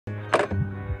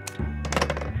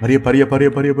Hurry up, hurry up, hurry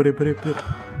up, hurry up, hurry up, hurry up.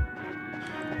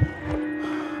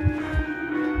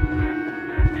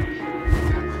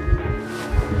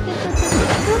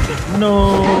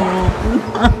 No.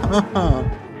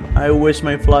 I wish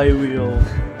my flywheel.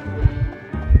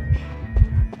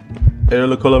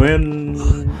 Hello, come in.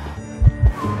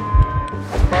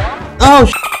 Oh,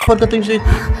 forgot to say.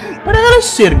 Where the hell is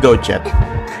Sir go, chat?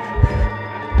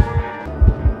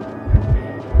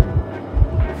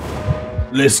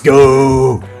 Let's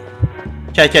go.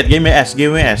 Chat, give me S,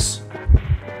 give me S.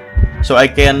 So I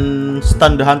can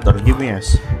stun the hunter. Give me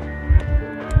S.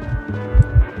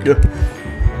 Go.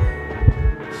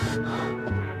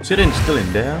 Siren's still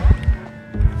in there.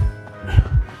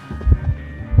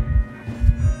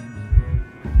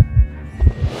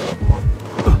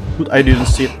 Good, I didn't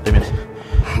see it. Damn it.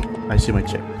 I see my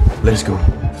check. Let's go.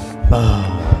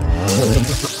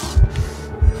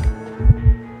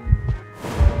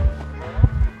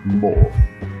 More.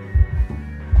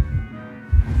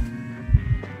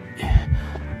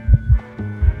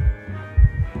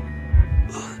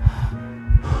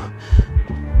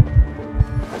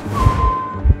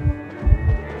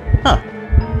 Huh.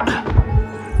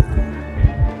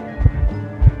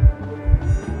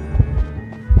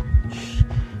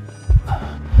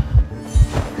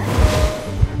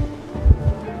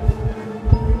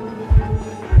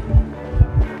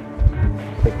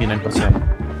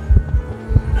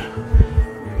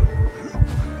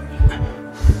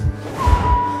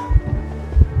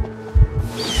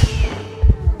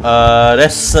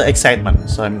 That's excitement,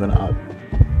 so I'm gonna out.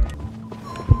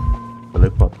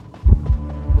 Teleport.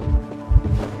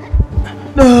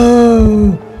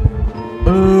 No.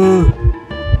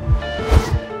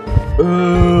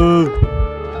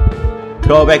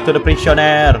 Go back to the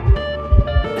prisoner.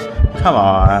 Come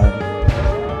on.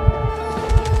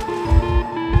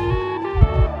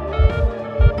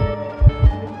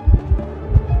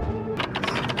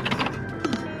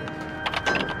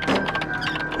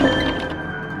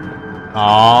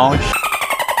 Oh,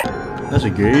 that's a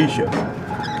geisha.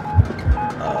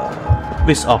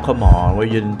 Please, oh come on, why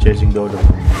you chasing Dodo?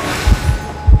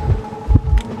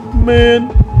 Man.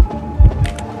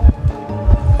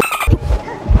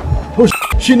 Oh,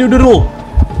 she knew the rule.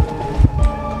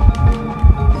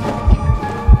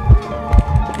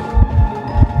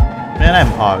 Man,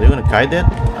 I'm hard. You gonna kite that?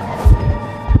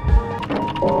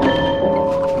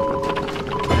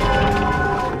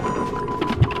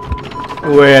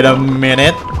 Wait a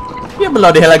minute. Yeah,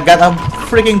 below the hell I got a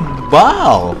freaking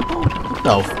ball. What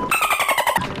the f—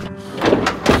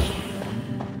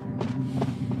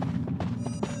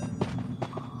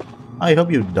 I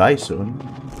hope you die soon.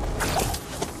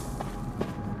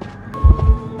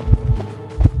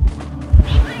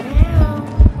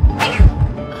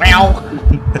 Meow.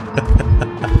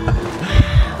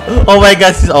 Oh my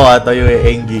god, oh I thought you were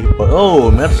angry.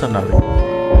 Oh, mercenary.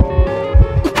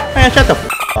 Man, shut the f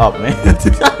up, man.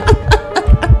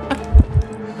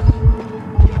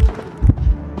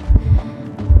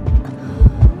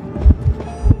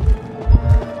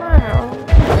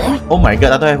 Oh my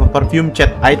god, I thought I have a perfume,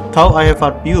 chat. I thought I have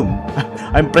perfume.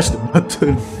 I pressed the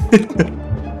button.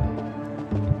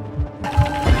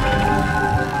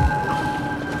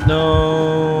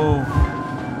 No.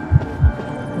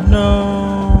 No.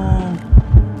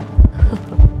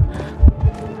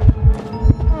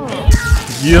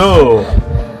 Yo.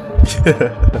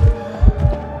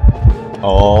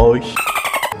 Oh sh—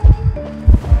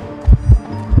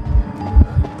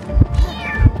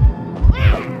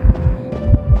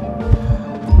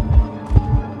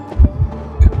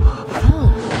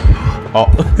 oh.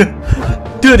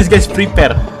 Dude, this guy's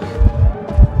prepared.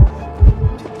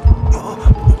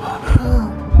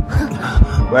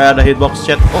 Where are the hitbox,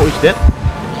 chat? Oh, he's dead.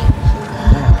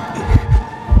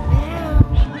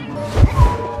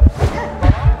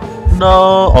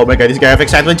 No. Oh my god, this guy have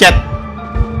excitement, chat.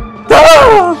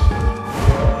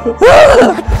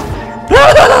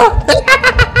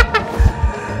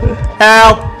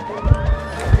 Help!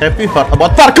 Have you heard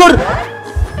about parkour?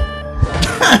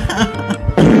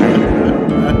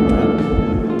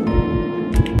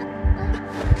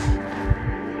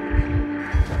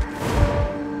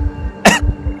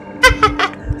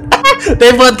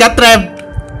 They both got trapped.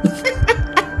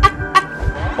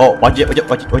 Oh, watch it.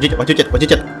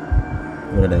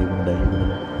 Gonna die.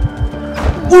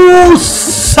 Ooh,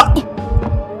 suck!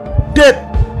 Dead!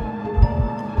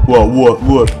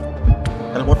 Whoa.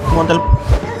 Teleport, come on, teleport.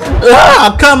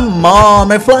 Ah, come on!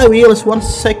 My flywheel is 1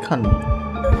 second.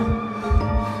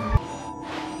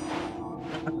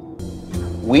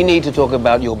 We need to talk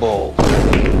about your balls.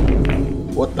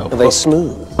 What the fuck? Are they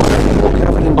smooth?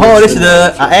 Oh, this is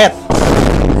the ad.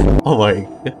 Oh my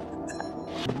god.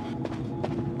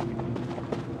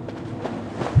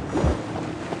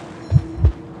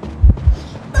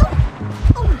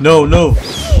 No, no.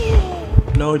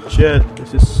 No, chat.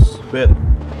 This is bad.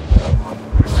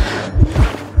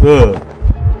 Oh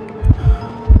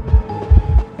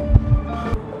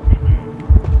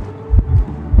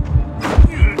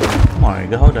my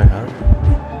god, how the hell?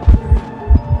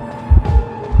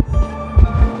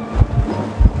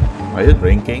 Are you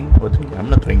drinking? What? I'm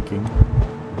not drinking.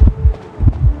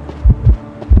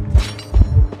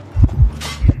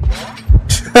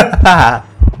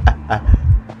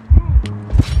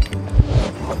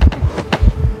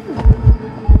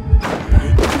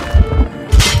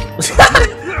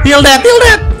 Heal that! Heal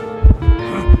that!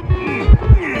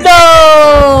 No!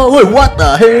 Wait, what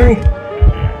the hell?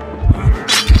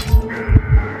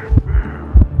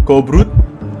 Go brute.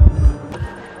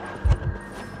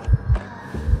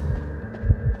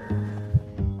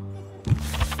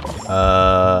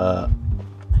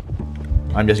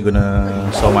 I'm just gonna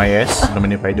show my ass. I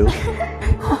mean, if I do.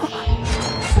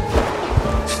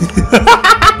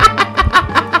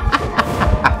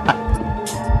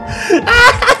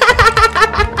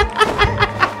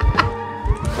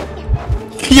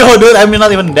 Yo, dude, I'm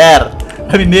not even there.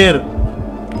 I'm in there.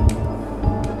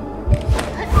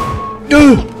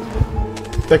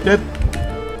 Take that.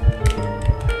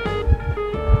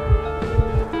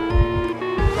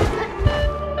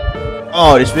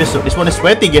 Oh, this one is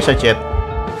sweaty, guys. I chat.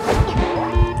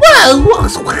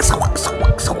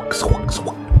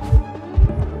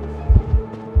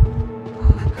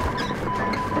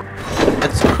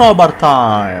 It's crowbar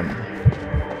time.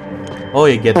 Oh,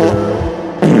 you get the.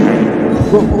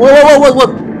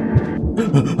 What?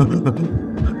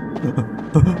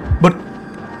 But.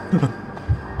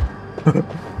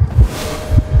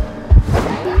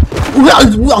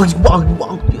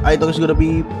 I thought it's gonna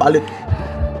be pallet.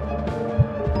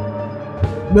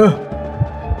 No.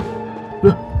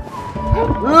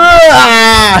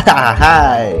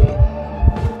 Hi.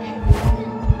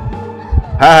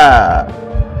 Ha.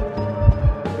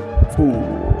 Fool.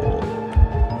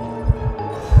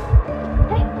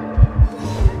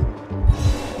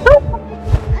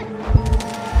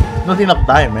 Not enough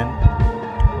time, man.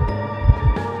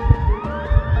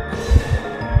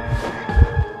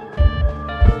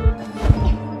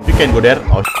 You can go there.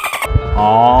 Oh.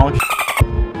 Oh.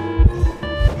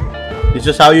 This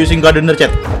is how using gardener,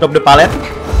 chat. Top the pallet.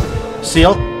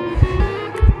 Shield.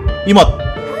 Emote.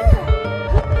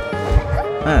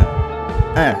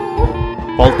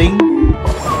 Vaulting.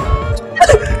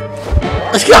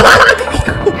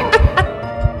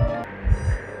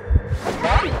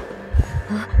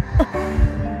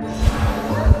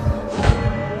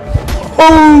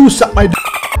 Oh, suck my d.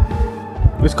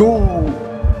 Let's go.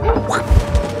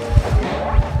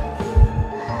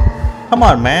 Come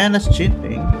on, man. That's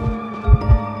cheating.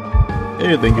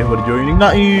 Hey, thank you for joining.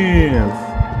 Naive.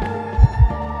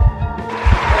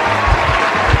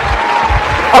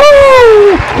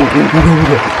 Oh!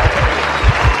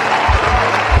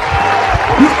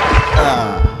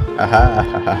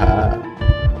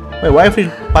 Wait, why every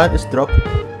pallet is dropped?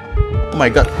 Oh my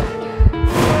god.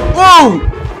 Whoa!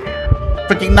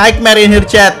 Freaking nightmare in here,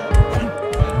 chat.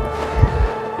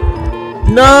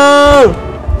 No!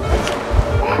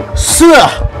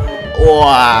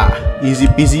 Wah! Easy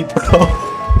peasy, bro.